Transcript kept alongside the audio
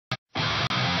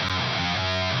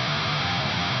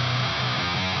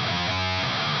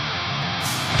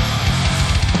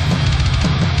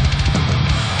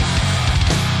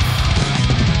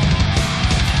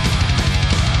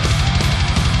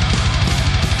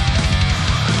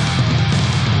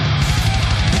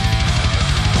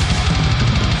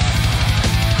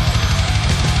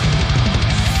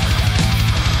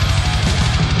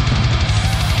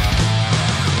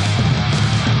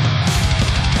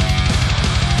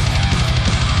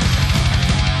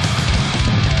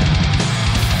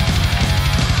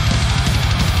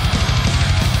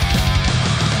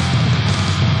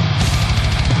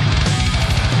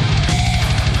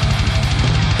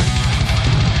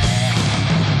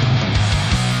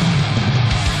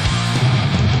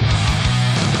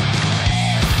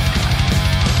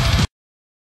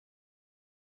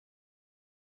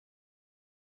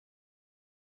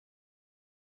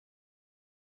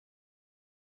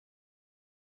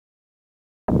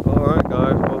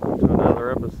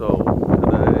episode.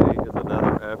 Today is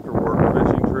another after work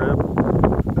fishing trip.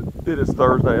 It is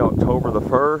Thursday, October the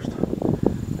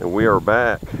 1st, and we are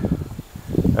back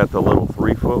at the little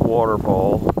 3-foot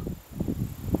waterfall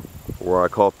where I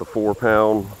caught the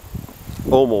 4-pound,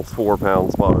 almost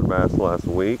 4-pound spotted bass last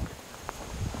week.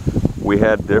 We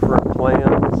had different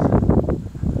plans,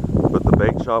 but the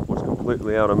bait shop was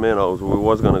completely out of minnows. We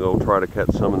was going to go try to catch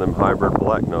some of them hybrid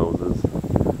black noses,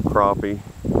 crappie.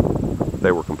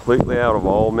 They were completely out of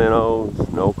all minnows,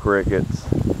 no crickets.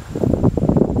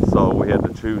 So we had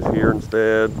to choose here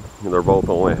instead. They're both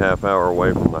only a half hour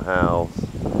away from the house.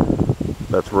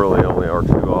 That's really only our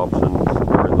two options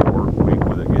during the work week,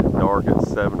 with it getting dark at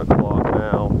 7 o'clock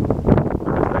now.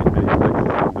 There just ain't many places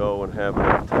you can go and have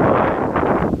enough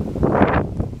time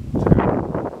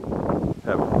to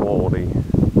have a quality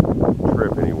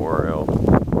trip anywhere else.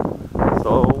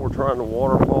 So we're trying to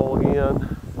waterfall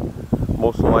again.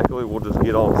 Most likely we'll just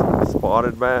get on some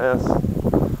spotted bass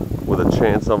with a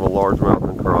chance of a largemouth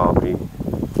and crappie.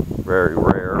 Very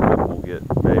rare, but we'll get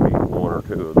maybe one or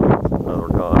two of those other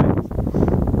kinds.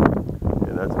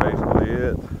 And that's basically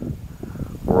it.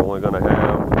 We're only going to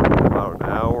have about an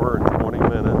hour and 20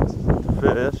 minutes to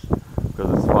fish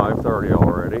because it's 5:30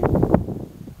 already.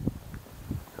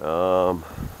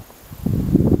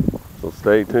 So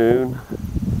stay tuned.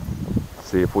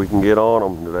 See if we can get on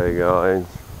them today, guys.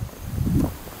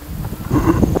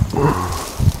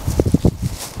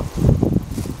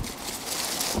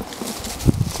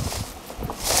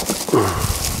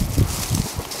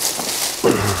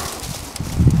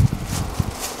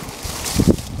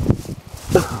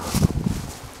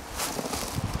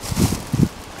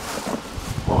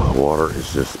 Oh, the water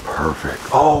is just perfect.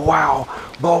 Oh wow,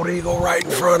 bald eagle right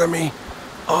in front of me.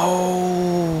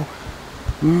 Oh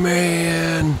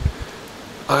man,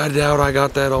 I doubt I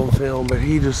got that on film, but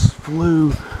he just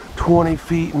flew 20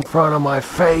 feet in front of my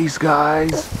face,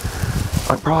 guys.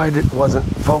 I probably wasn't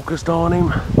focused on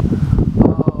him.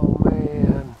 Oh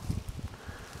man,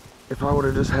 if I would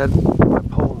have just had my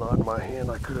pole knot in my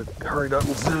hand, I could have hurried up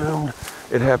and zoomed.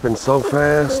 It happened so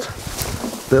fast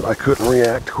that I couldn't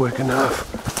react quick enough.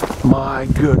 My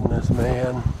goodness,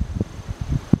 man.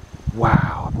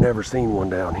 Wow, I've never seen one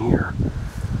down here.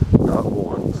 Not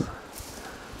once.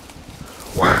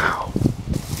 Wow.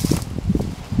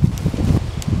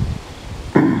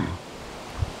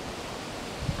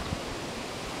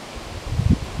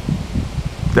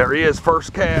 There he is,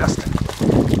 first cast.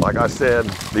 Like I said,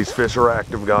 these fish are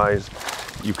active, guys.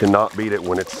 You cannot beat it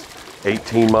when it's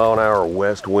 18-mile-an-hour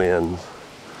west winds.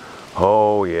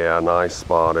 Oh yeah, nice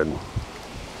spotted.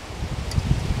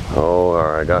 Oh,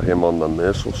 alright, got him on the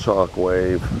Missile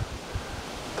Shockwave.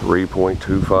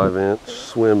 3.25-inch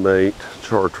swim bait,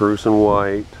 chartreuse and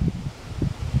white,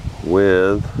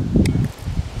 with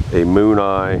a Moon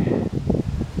Eye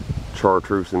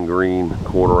chartreuse and green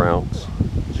 1/4 ounce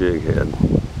jig head.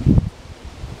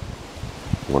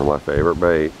 One of my favorite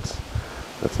baits.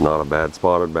 That's not a bad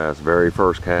spotted bass. Very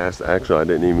first cast. Actually, I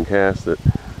didn't even cast it.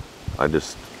 I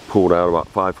just pulled out about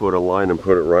 5 foot of line and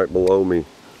put it right below me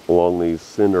along these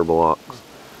cinder blocks.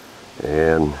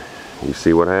 And you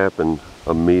see what happened.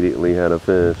 Immediately had a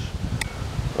fish.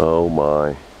 Oh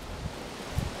my.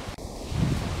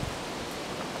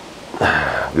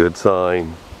 Good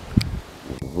sign.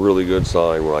 Really good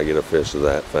sign when I get a fish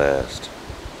that fast.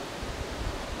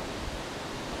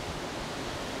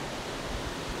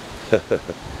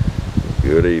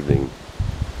 Good evening.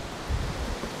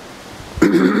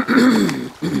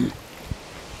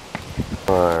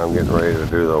 Alright, I'm getting ready to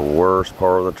do the worst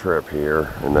part of the trip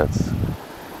here, and that's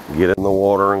get in the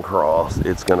water and cross.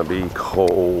 It's going to be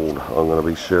cold. I'm going to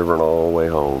be shivering all the way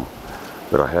home.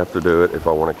 But I have to do it if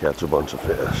I want to catch a bunch of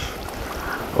fish.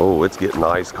 Oh, it's getting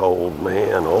ice cold,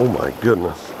 man. Oh my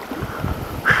goodness.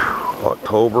 Whew.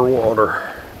 October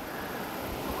water.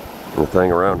 The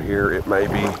thing around here, it may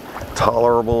be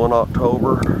tolerable in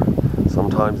October,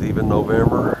 sometimes even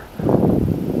November.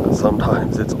 But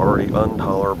sometimes it's already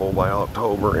intolerable by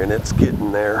October, and it's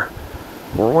getting there.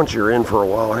 Well, once you're in for a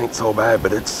while, it ain't so bad,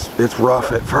 but it's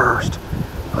rough at first.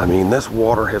 I mean, this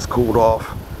water has cooled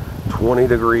off 20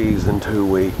 degrees in 2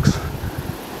 weeks.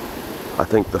 I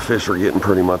think the fish are getting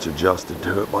pretty much adjusted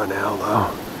to it by now,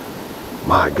 though.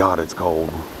 My God, it's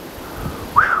cold.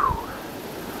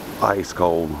 Whew. Ice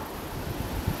cold.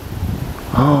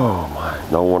 Oh my,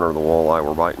 no wonder the walleye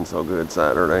were biting so good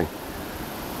Saturday.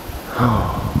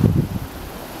 Oh.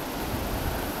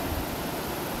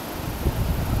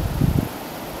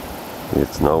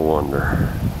 It's no wonder.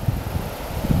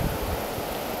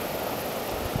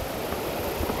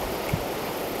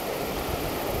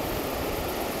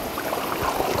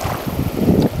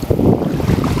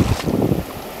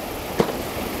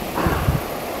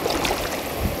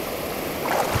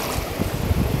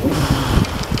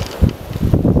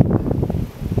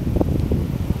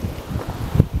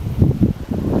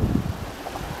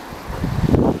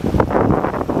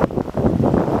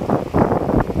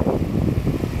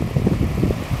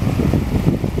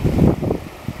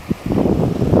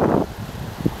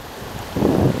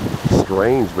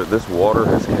 changed, but this water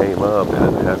has came up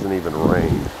and it hasn't even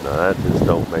rained. Now that just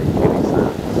don't make any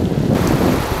sense.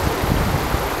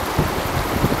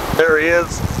 There he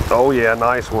is. Oh yeah,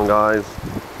 nice one, guys.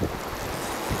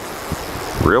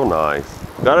 Real nice.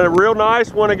 Got a real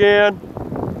nice one again.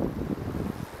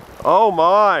 Oh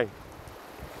my.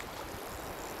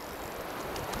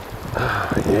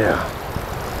 Yeah.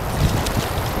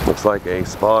 Looks like a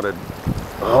spotted.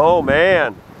 Oh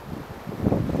man.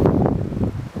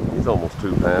 He's almost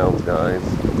 2 pounds, guys.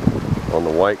 On the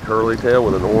white curly tail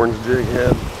with an orange jig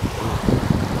head.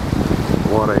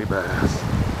 What a bass.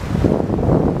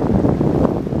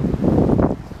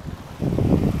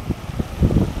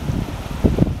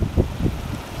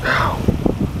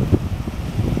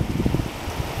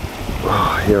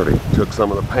 Oh, he already took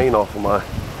some of the paint off of my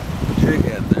jig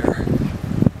head there.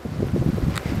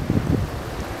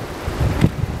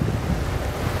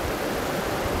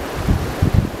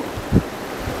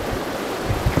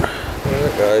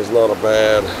 That guy's not a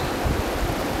bad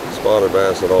spotted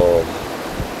bass at all.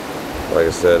 Like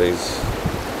I said, he's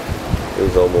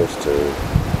almost 2.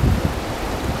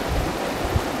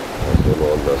 Got him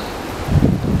on the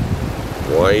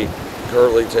white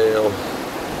curly tail,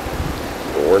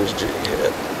 orange jig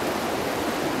head.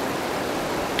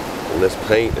 And this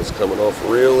paint is coming off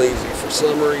real easy for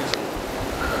some reason.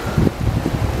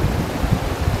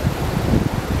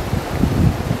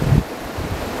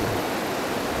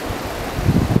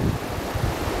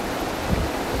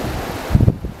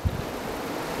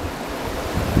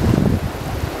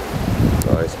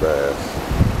 Nice bass.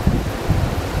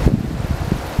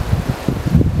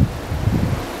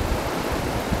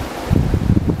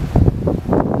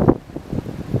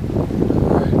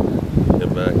 Get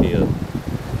back in.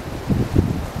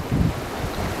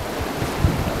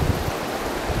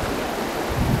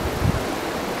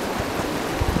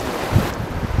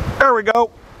 There we go.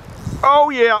 Oh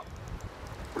yeah.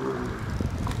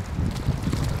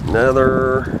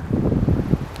 Another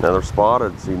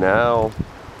spotted. See, now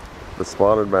the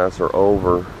spotted bass are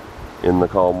over in the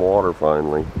calm water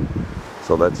finally.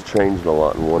 So that's changed a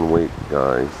lot in 1 week,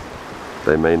 guys.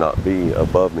 They may not be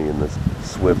above me in this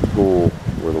swift pool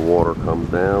where the water comes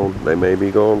down. They may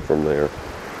be gone from there.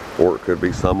 Or it could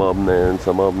be some of them there and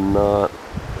some of them not.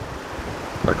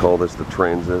 I call this the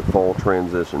fall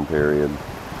transition period.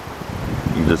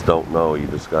 You just don't know. You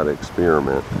just got to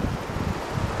experiment.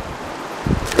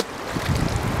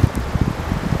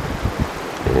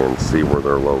 And see where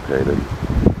they're located.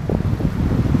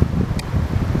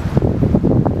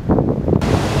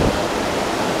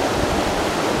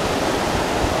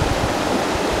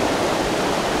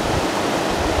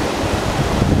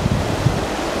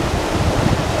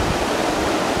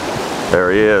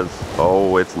 There he is.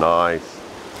 Oh, it's nice.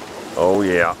 Oh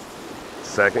yeah.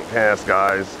 Second cast,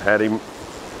 guys. Had him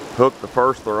hooked the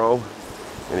first throw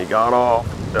and he got off.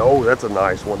 Oh, that's a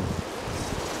nice one.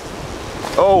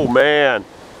 Oh man.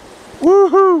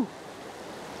 Woohoo!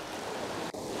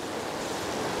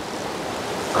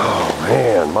 Oh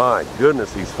man, my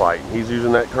goodness, he's fighting. He's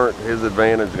using that current to his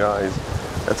advantage, guys.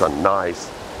 That's a nice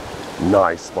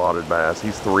spotted bass.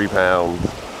 He's 3 pounds.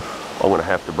 I'm gonna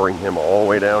have to bring him all the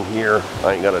way down here.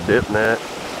 I ain't got a dip net.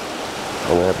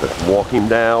 I'm gonna have to walk him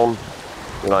down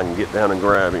and I can get down and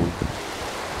grab him.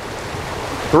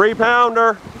 3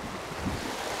 pounder.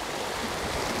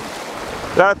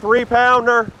 Got a 3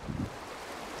 pounder.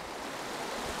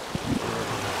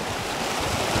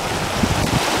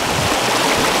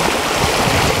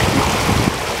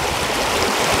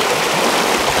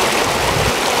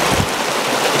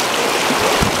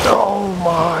 Oh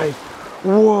my,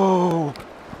 whoa.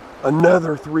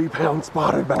 Another 3 pound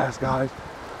spotted bass, guys.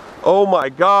 Oh my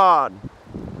God.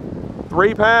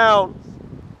 3 pounds.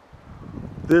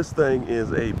 This thing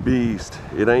is a beast.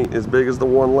 It ain't as big as the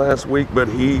one last week, but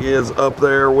he is up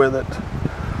there with it.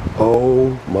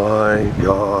 Oh my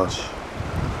gosh.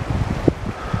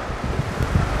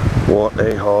 What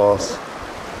a hoss.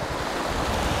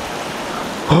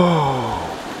 Oh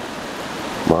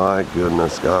my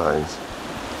goodness, guys.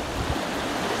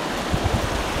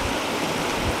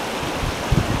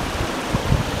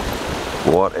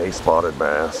 What a spotted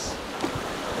bass.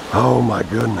 Oh my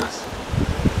goodness.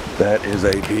 That is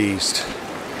a beast.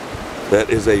 That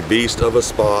is a beast of a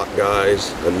spot,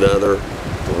 guys. Another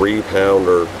 3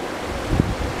 pounder.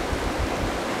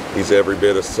 He's every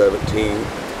bit of 17. I'm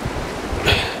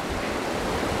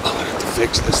gonna have to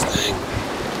fix this thing.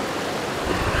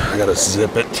 I gotta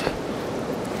zip it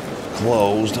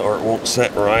closed or it won't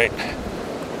set right.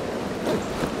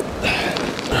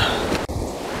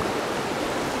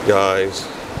 Guys,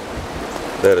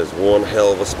 that is one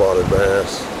hell of a spotted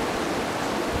bass.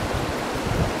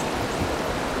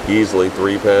 Easily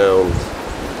 3 pounds.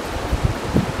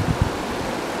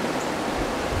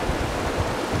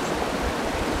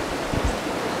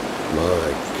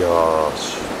 My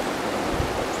gosh.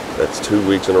 That's 2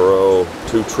 weeks in a row,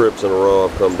 2 trips in a row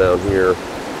I've come down here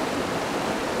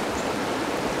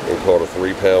and caught a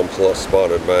 3 pound plus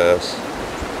spotted bass.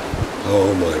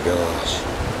 Oh my gosh.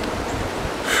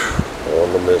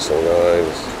 On the missile,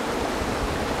 guys.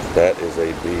 That is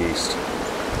a beast.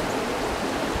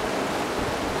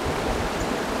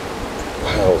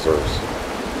 Wowzers.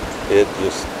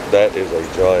 That is a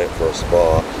giant for a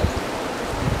spot.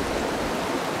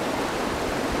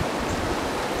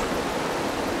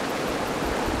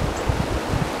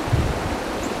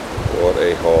 What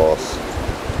a hoss.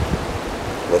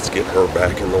 Let's get her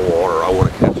back in the water. I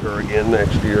want to catch her again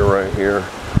next year right here.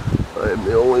 I am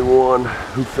the only one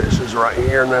who fishes right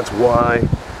here, and that's why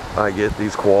I get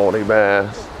these quality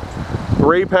bass.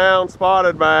 3 pound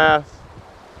spotted bass.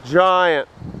 Giant.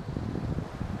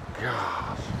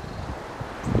 Gosh.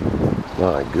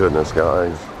 My goodness,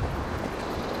 guys.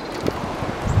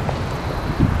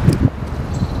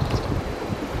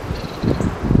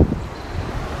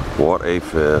 What a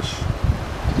fish.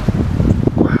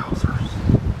 Wowzers.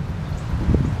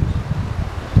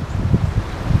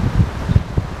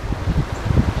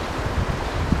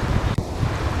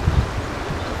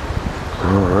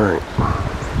 All right.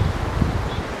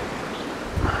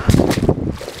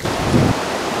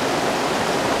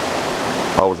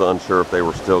 I was unsure if they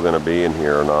were still going to be in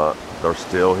here or not. They're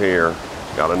still here.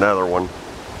 Got another one.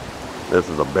 This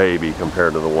is a baby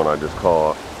compared to the one I just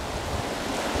caught.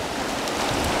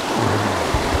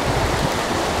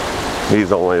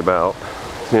 He's only about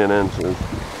 10 inches.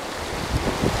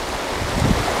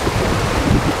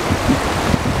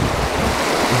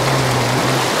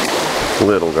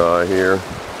 Little guy here.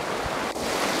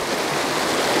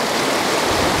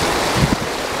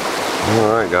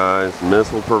 Alright guys,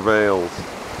 missile prevails.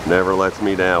 Never lets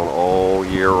me down all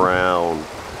year round.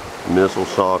 Missile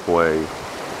Shockwave.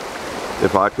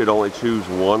 If I could only choose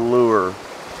one lure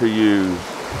to use,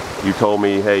 you told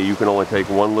me, hey, you can only take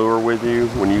one lure with you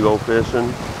when you go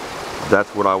fishing,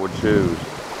 that's what I would choose.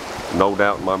 No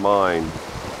doubt in my mind.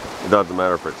 It doesn't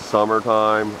matter if it's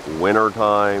summertime,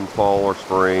 wintertime, fall or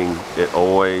spring, it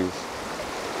always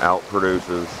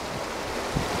outproduces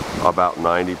about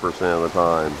 90% of the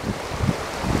time.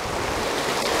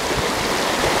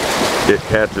 It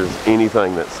catches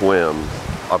anything that swims.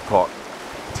 I've caught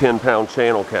 10-pound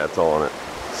channel cats on it,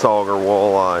 sauger,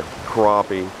 walleye,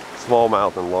 crappie,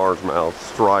 smallmouth and largemouth,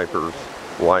 stripers,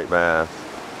 white bass,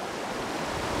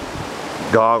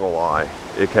 goggle eye.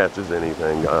 It catches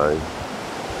anything, guys.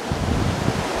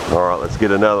 All right, let's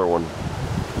get another one.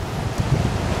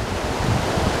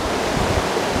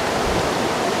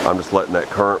 I'm just letting that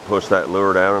current push that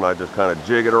lure down, and I just kind of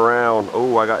jig it around.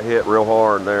 Oh, I got hit real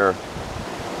hard there.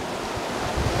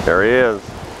 There he is.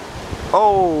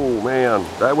 Oh man,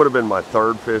 that would have been my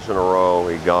 3rd fish in a row.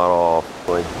 He got off.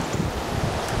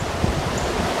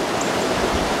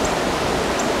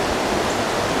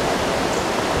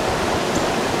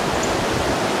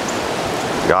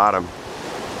 Got him.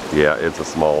 Yeah, it's a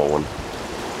smaller one.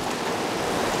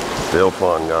 Still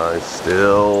fun, guys.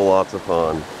 Still lots of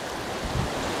fun.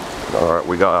 All right,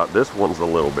 we got, this one's a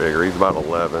little bigger. He's about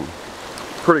 11.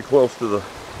 Pretty close to the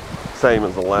same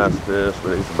as the last fish,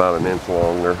 but he's about an inch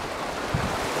longer.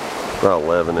 About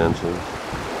 11 inches.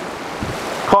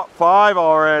 Caught 5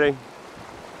 already.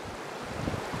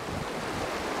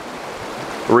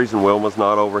 The reason Wilma's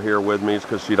not over here with me is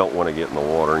because she don't want to get in the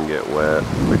water and get wet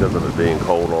because of it being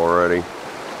cold already.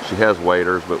 She has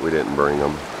waders, but we didn't bring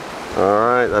them. All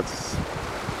right, that's,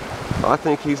 I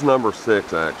think he's number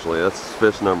 6 actually. That's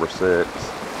fish number 6.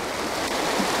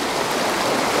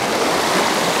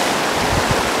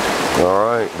 All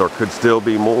right, there could still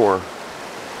be more.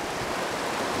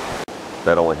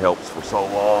 That only helps for so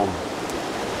long.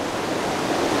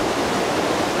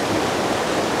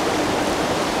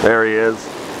 There he is.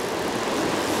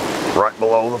 Right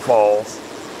below the falls.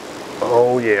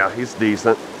 Oh yeah, he's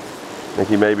decent. I think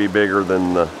he may be bigger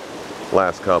than the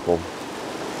last couple.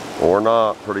 Or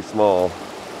not, pretty small.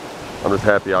 I'm just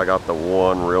happy I got the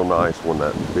one real nice one,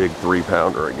 that big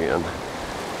 3-pounder again.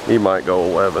 He might go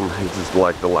 11, he's just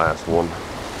like the last one.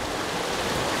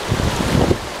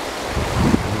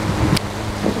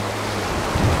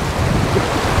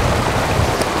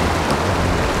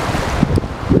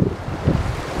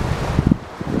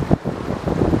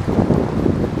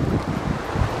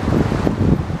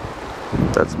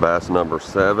 That's bass number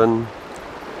 7.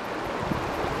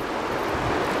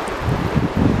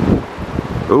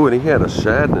 Ooh, and he had a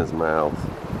shad in his mouth.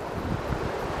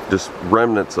 just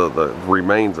remnants of the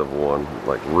remains of one,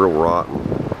 like real rotten.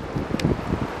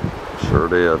 Sure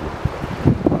did.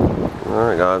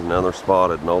 Alright guys, now they're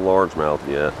spotted. No largemouth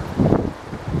yet.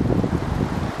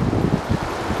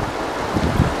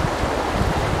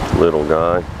 Little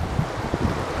guy.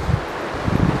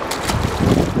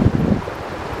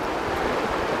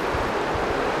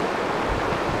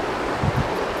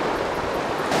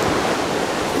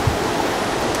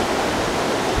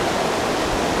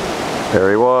 There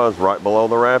he was, right below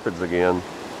the rapids again.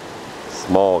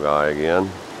 Small guy again.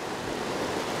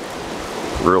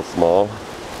 Real small.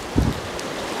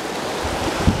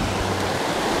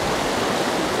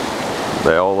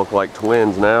 They all look like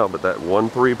twins now, but that one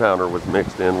 3-pounder was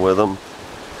mixed in with them,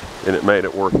 and it made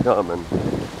it worth coming.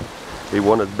 He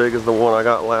wasn't as big as the one I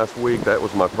got last week. That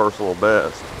was my personal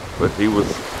best, but he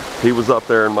was up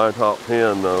there in my top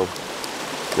 10 though.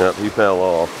 Yep, he fell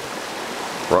off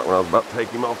right when I was about to take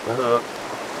him off the hook.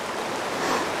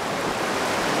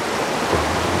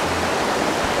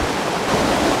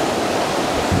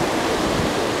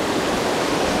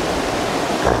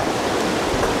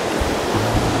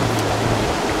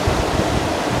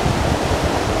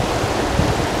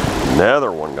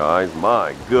 Another one, guys.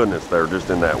 My goodness, they're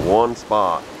just in that one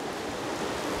spot.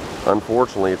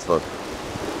 Unfortunately,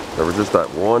 there was just that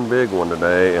one big one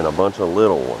today and a bunch of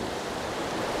little ones.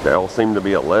 They all seem to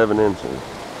be 11 inches.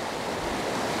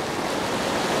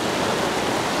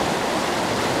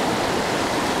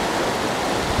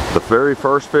 The very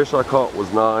first fish I caught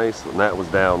was nice, and that was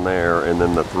down there, and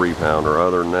then the 3-pounder.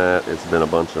 Other than that, it's been a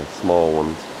bunch of small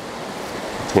ones,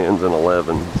 10s and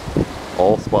 11s.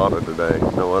 All spotted today,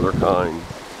 no other kind.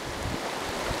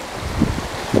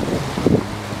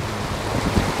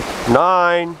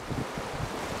 9.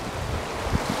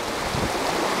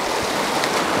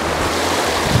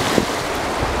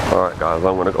 Alright guys,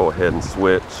 I'm going to go ahead and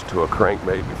switch to a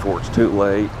crankbait before it's too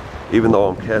late. Even though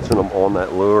I'm catching them on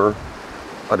that lure,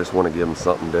 I just want to give them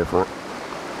something different.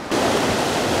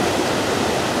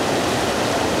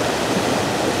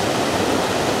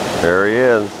 There he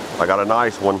is. I got a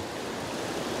nice one.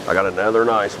 I got another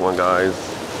nice one, guys,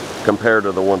 compared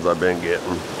to the ones I've been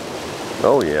getting.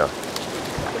 Oh yeah.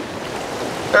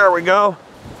 There we go.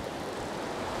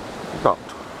 About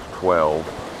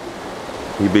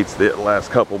 12. He beats the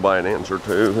last couple by an inch or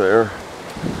two there.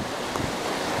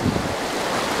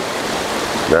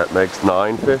 That makes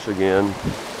 9 fish again.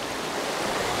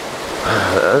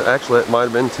 Actually, it might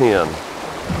have been 10.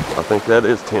 I think that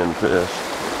is 10 fish.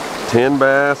 10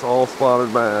 bass, all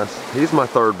spotted bass. He's my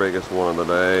 3rd biggest one of the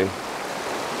day.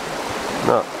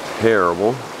 Not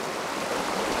terrible.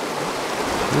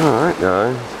 Alright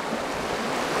guys.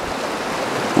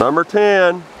 Number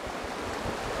 10.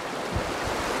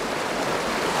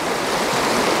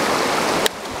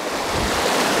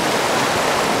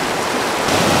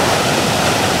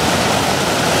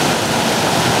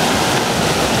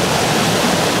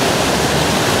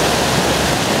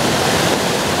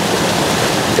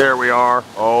 There we are.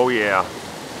 Oh yeah.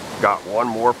 Got one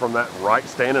more from that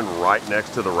standing right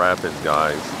next to the rapids,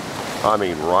 guys. I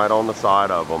mean, right on the side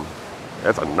of them.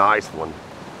 That's a nice one.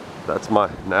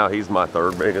 Now he's my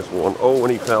 3rd biggest one. Oh,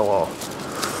 and he fell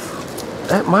off.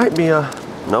 That might be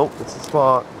nope, it's a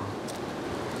spot.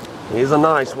 He's a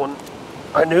nice one.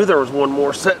 I knew there was one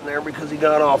more sitting there because he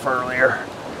got off earlier.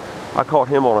 I caught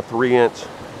him on a 3-inch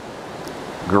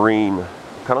green,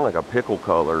 kind of like a pickle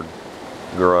colored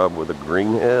grub with a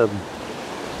green head.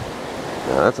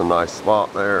 Yeah, that's a nice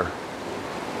spot there.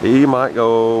 He might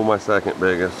go my 2nd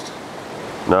biggest.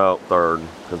 No, 3rd,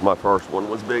 because my first one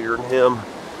was bigger than him.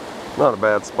 Not a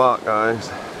bad spot, guys.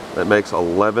 That makes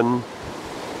 11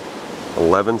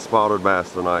 spotted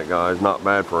bass tonight, guys. Not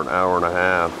bad for an hour and a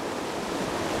half.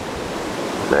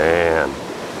 Man.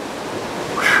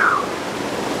 Whew.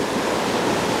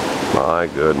 My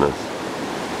goodness.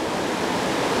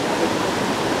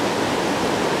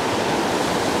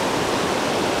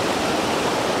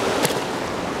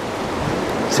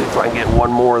 See if I can get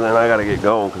one more, then I gotta get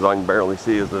going because I can barely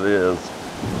see as it is.